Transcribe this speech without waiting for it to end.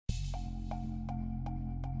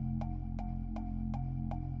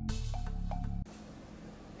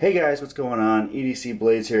Hey guys, what's going on? EDC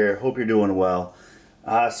Blades here. Hope you're doing well.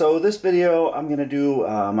 So this video, I'm going to do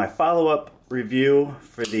my follow-up review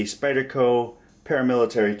for the Spyderco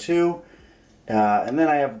Paramilitary 2. And then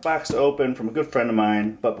I have a box to open from a good friend of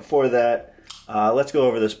mine. But before that, let's go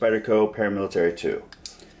over the Spyderco Paramilitary 2.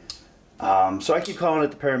 So I keep calling it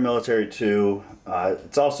the Paramilitary 2.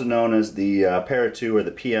 It's also known as the Para 2 or the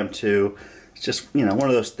PM2. It's just, one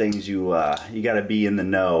of those things you got to be in the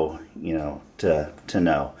know, to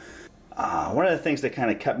know. One of the things that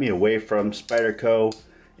kind of kept me away from Spyderco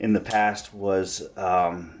in the past was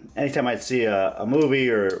anytime I'd see a movie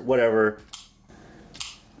or whatever,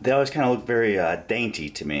 they always kind of look very dainty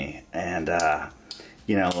to me. And,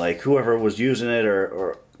 like whoever was using it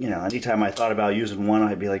or anytime I thought about using one,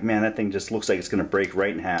 I'd be like, man, that thing just looks like it's going to break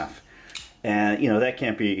right in half. And, that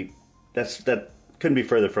can't be, that couldn't be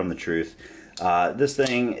further from the truth. This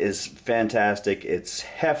thing is fantastic. It's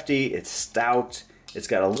hefty, it's stout, it's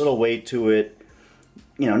got a little weight to it.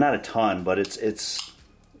 Not a ton, but it's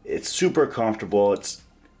super comfortable.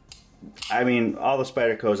 I mean, all the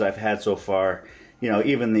Spydercos I've had so far,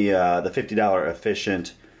 even the $50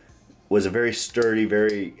 Efficient was a very sturdy,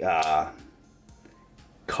 very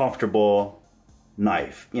comfortable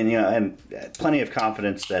knife. And plenty of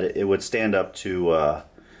confidence that it would stand up to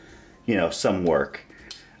some work.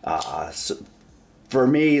 So for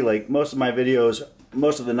me, like most of my videos,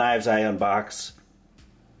 most of the knives I unbox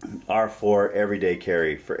are for everyday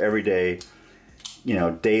carry, for everyday,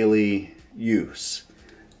 daily use.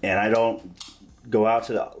 And I don't go out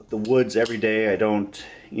to the woods every day. I don't,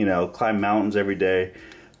 climb mountains every day.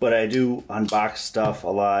 But I do unbox stuff a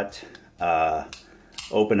lot,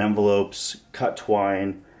 open envelopes, cut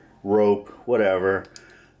twine, rope, whatever.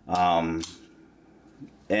 And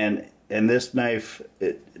this knife,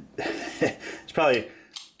 it's probably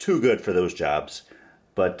too good for those jobs.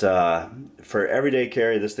 But for everyday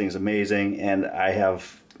carry, this thing's amazing, and I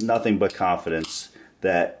have nothing but confidence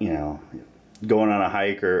that, going on a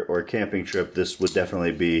hike or a camping trip, this would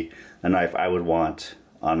definitely be a knife I would want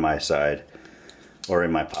on my side or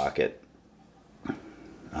in my pocket.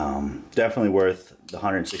 Definitely worth the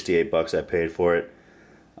 $168 I paid for it.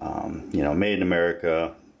 Made in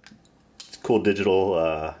America. It's cool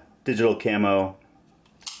digital camo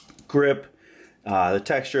grip. The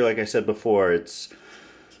texture, like I said before, it's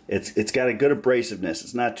got a good abrasiveness.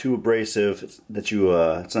 It's not too abrasive that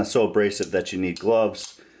it's not so abrasive that you need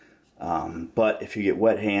gloves. But if you get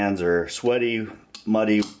wet hands or sweaty,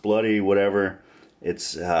 muddy, bloody, whatever,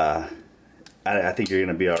 I think you're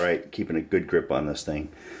gonna be all right keeping a good grip on this thing.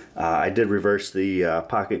 I did reverse the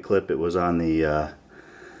pocket clip. It was on the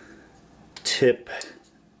tip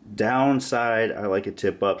downside. I like it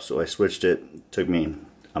tip up, so I switched it. It took me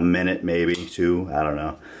a minute, maybe two, I don't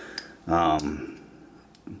know.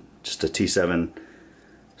 Just a T7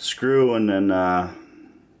 screw, and then no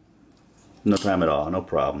time at all, no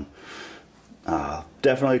problem.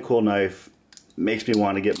 Definitely a cool knife. Makes me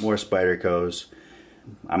want to get more Spydercos.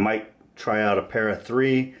 I might try out a Para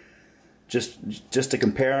 3 just to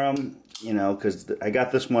compare them, because I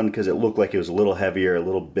got this one because it looked like it was a little heavier, a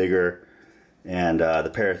little bigger, and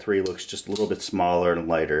the Para 3 looks just a little bit smaller and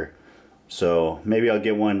lighter. So maybe I'll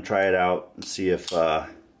get one, try it out, and see if how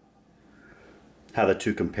the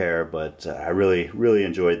two compare. But I really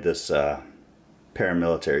enjoyed this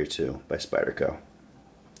Paramilitary 2 by Spyderco.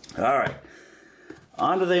 Alright,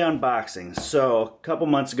 on to the unboxing. So a couple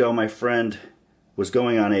months ago, my friend was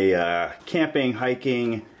going on a camping,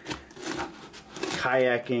 hiking,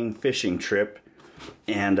 kayaking, fishing trip,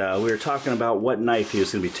 and we were talking about what knife he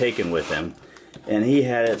was going to be taking with him. And he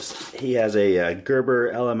has a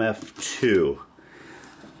Gerber LMF2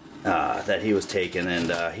 that he was taking, and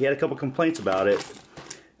he had a couple complaints about it.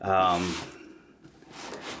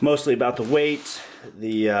 Mostly about the weight,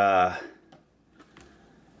 the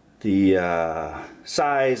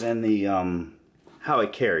size, and the how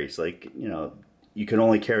it carries. Like, you can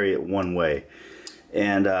only carry it one way.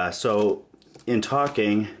 And so in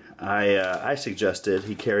talking, I suggested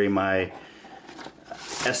he carry my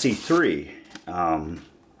Esee 3.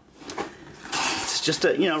 It's just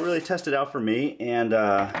to, really test it out for me and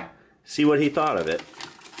see what he thought of it.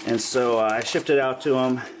 And so I shipped it out to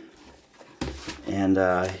him, and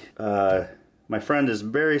my friend is a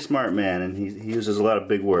very smart man, and he uses a lot of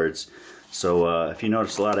big words. So if you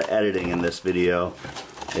notice a lot of editing in this video,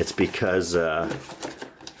 it's because I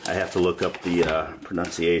have to look up the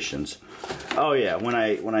pronunciations. Oh yeah, when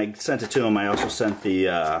I sent it to him, I also sent the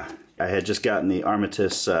I had just gotten the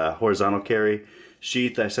Armistice horizontal carry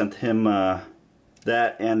sheath. I sent him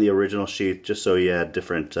that and the original sheath, just so he had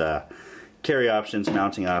different carry options,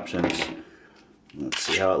 mounting options. Let's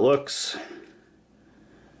see how it looks.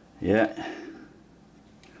 Yeah,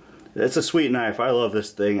 it's a sweet knife. I love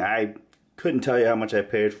this thing. I couldn't tell you how much I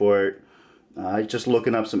paid for it. Just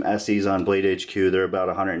looking up some Esees on Blade HQ, they're about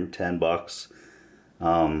 110 bucks.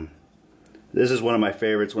 This is one of my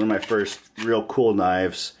favorites, one of my first real cool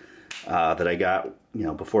knives that I got, you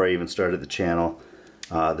know, before I even started the channel.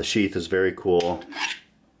 The sheath is very cool.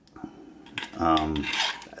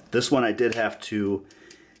 This one I did have to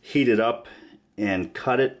heat it up and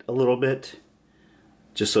cut it a little bit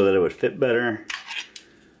just so that it would fit better.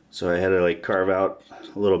 So I had to like carve out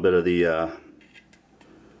a little bit of the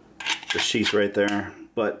sheath right there,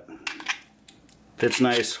 but fits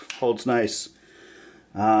nice, holds nice.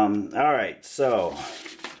 Alright, so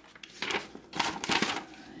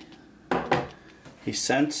he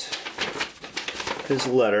sent his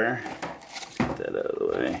letter. Get that out of the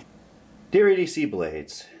way. Dear EDC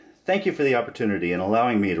Blades, thank you for the opportunity and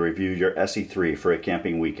allowing me to review your SE3 for a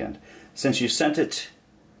camping weekend. Since you sent it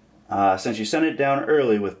down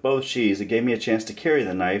early with both sheaths, it gave me a chance to carry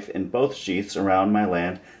the knife in both sheaths around my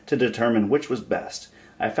land to determine which was best.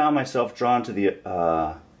 I found myself drawn to the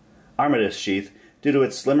Armistice sheath due to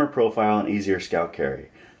its slimmer profile and easier scout carry.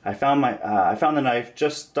 I found the knife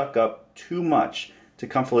just stuck up too much to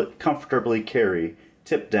comfortably carry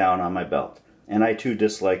tipped down on my belt, and I too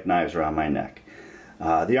dislike knives around my neck.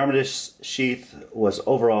 The Armistice sheath was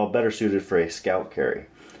overall better suited for a scout carry.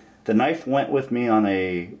 The knife went with me on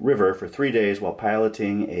a river for 3 days while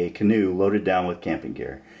piloting a canoe loaded down with camping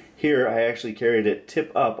gear. Here I actually carried it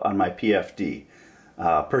tip up on my PFD,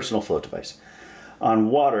 personal float device.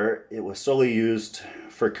 On water, it was solely used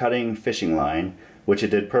for cutting fishing line, which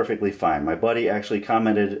it did perfectly fine. My buddy actually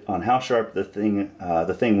commented on how sharp the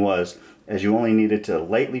thing was, as you only needed to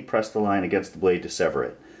lightly press the line against the blade to sever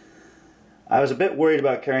it. I was a bit worried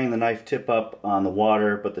about carrying the knife tip up on the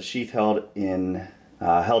water, but the sheath held it in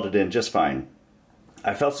just fine.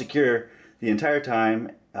 I felt secure the entire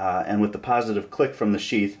time, and with the positive click from the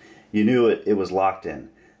sheath, you knew it was locked in.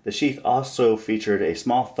 The sheath also featured a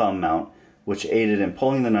small thumb mount, which aided in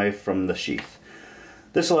pulling the knife from the sheath.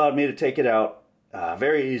 This allowed me to take it out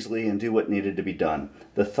very easily and do what needed to be done.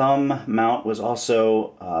 The thumb mount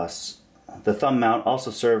also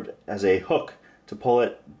served as a hook to pull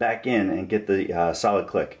it back in and get the solid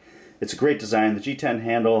click. It's a great design. The G10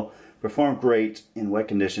 handle performed great in wet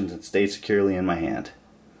conditions and stayed securely in my hand.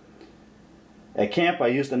 At camp, I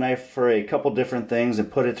used the knife for a couple different things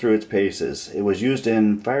and put it through its paces. It was used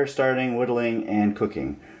in fire starting, whittling, and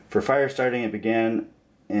cooking. For fire starting, it began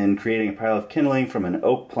in creating a pile of kindling from an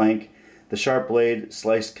oak plank. The sharp blade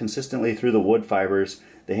sliced consistently through the wood fibers.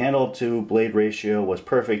 The handle to blade ratio was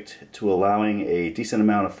perfect to allowing a decent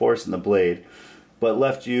amount of force in the blade, but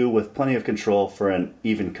left you with plenty of control for an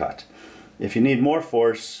even cut. If you needed more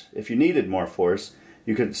force,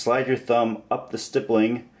 you could slide your thumb up the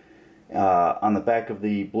stippling on the back of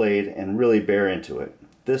the blade and really bear into it.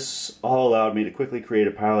 This all allowed me to quickly create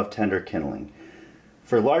a pile of tender kindling.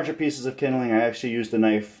 For larger pieces of kindling, I actually used the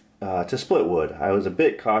knife to split wood. I was a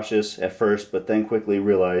bit cautious at first, but then quickly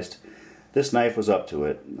realized this knife was up to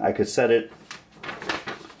it. I could set it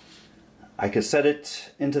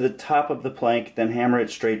into the top of the plank, then hammer it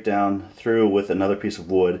straight down through with another piece of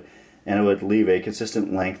wood, and it would leave a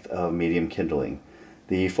consistent length of medium kindling.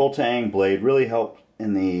 The full tang blade really helped it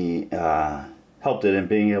in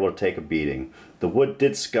being able to take a beating. The wood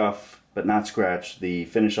did scuff, but not scratch the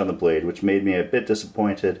finish on the blade, which made me a bit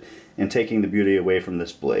disappointed in taking the beauty away from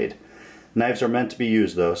this blade. Knives are meant to be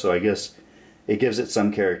used though, so I guess it gives it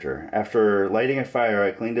some character. After lighting a fire, I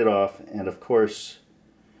cleaned it off and of course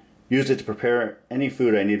used it to prepare any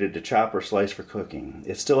food I needed to chop or slice for cooking.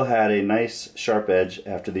 It still had a nice sharp edge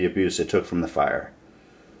after the abuse it took from the fire.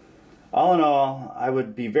 All in all, I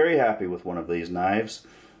would be very happy with one of these knives.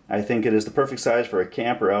 I think it is the perfect size for a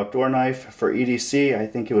camp or outdoor knife. For EDC, I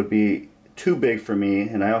think it would be too big for me,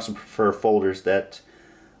 and I also prefer folders that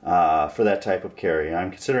for that type of carry.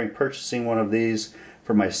 I'm considering purchasing one of these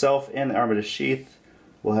for myself, and the Armistice sheath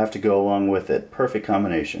will have to go along with it. Perfect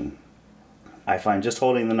combination. I find just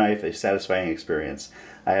holding the knife a satisfying experience.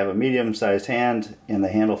 I have a medium-sized hand, and the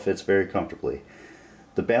handle fits very comfortably.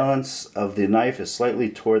 The balance of the knife is slightly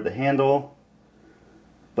toward the handle,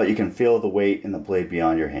 but you can feel the weight in the blade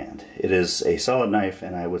beyond your hand. It is a solid knife,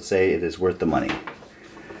 and I would say it is worth the money.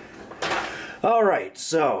 Alright,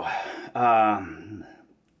 so,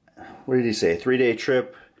 what did he say? 3-day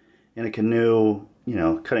trip in a canoe, you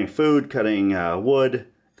know, cutting food, cutting wood,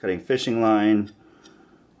 cutting fishing line.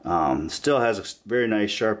 Still has a very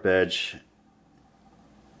nice sharp edge.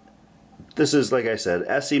 This is, like I said,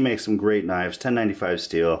 Esee makes some great knives, 1095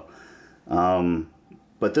 steel.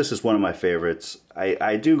 but this is one of my favorites.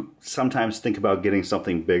 I do sometimes think about getting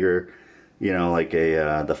something bigger, you know, like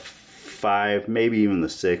the 5, maybe even the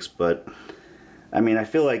 6, but I mean, I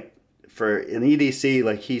feel like for an EDC,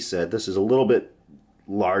 like he said, this is a little bit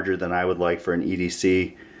larger than I would like for an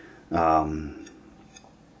EDC.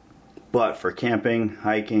 But for camping,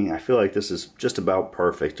 hiking, I feel like this is just about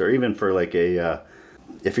perfect. Or even for like a,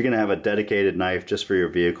 if you're gonna have a dedicated knife just for your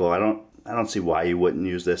vehicle, I don't see why you wouldn't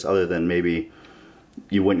use this, other than maybe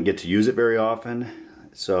you wouldn't get to use it very often.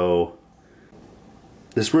 So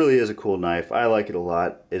this really is a cool knife. I like it a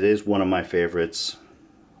lot. It is one of my favorites.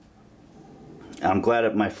 I'm glad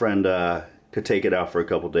that my friend could take it out for a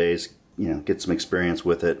couple days, you know, get some experience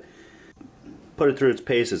with it, put it through its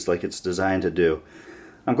paces like it's designed to do.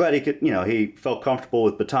 I'm glad he could, you know, he felt comfortable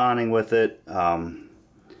with batoning with it,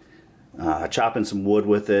 chopping some wood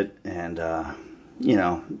with it, and, you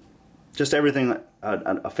know, just everything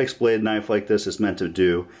a fixed blade knife like this is meant to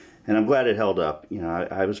do. And I'm glad it held up. You know,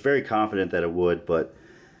 I was very confident that it would, but,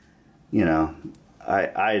 you know,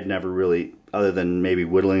 I had never really, other than maybe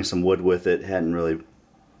whittling some wood with it, hadn't really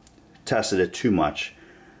tested it too much.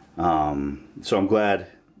 So I'm glad,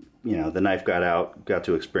 you know, the knife got out, got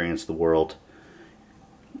to experience the world,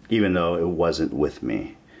 even though it wasn't with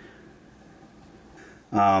me.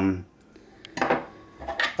 Alright,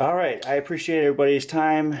 I appreciate everybody's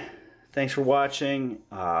time. Thanks for watching.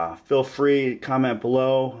 Feel free to comment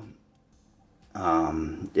below.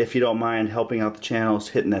 If you don't mind helping out the channels,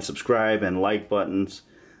 hitting that subscribe and like buttons.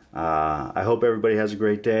 I hope everybody has a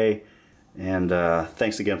great day, and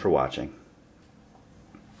thanks again for watching.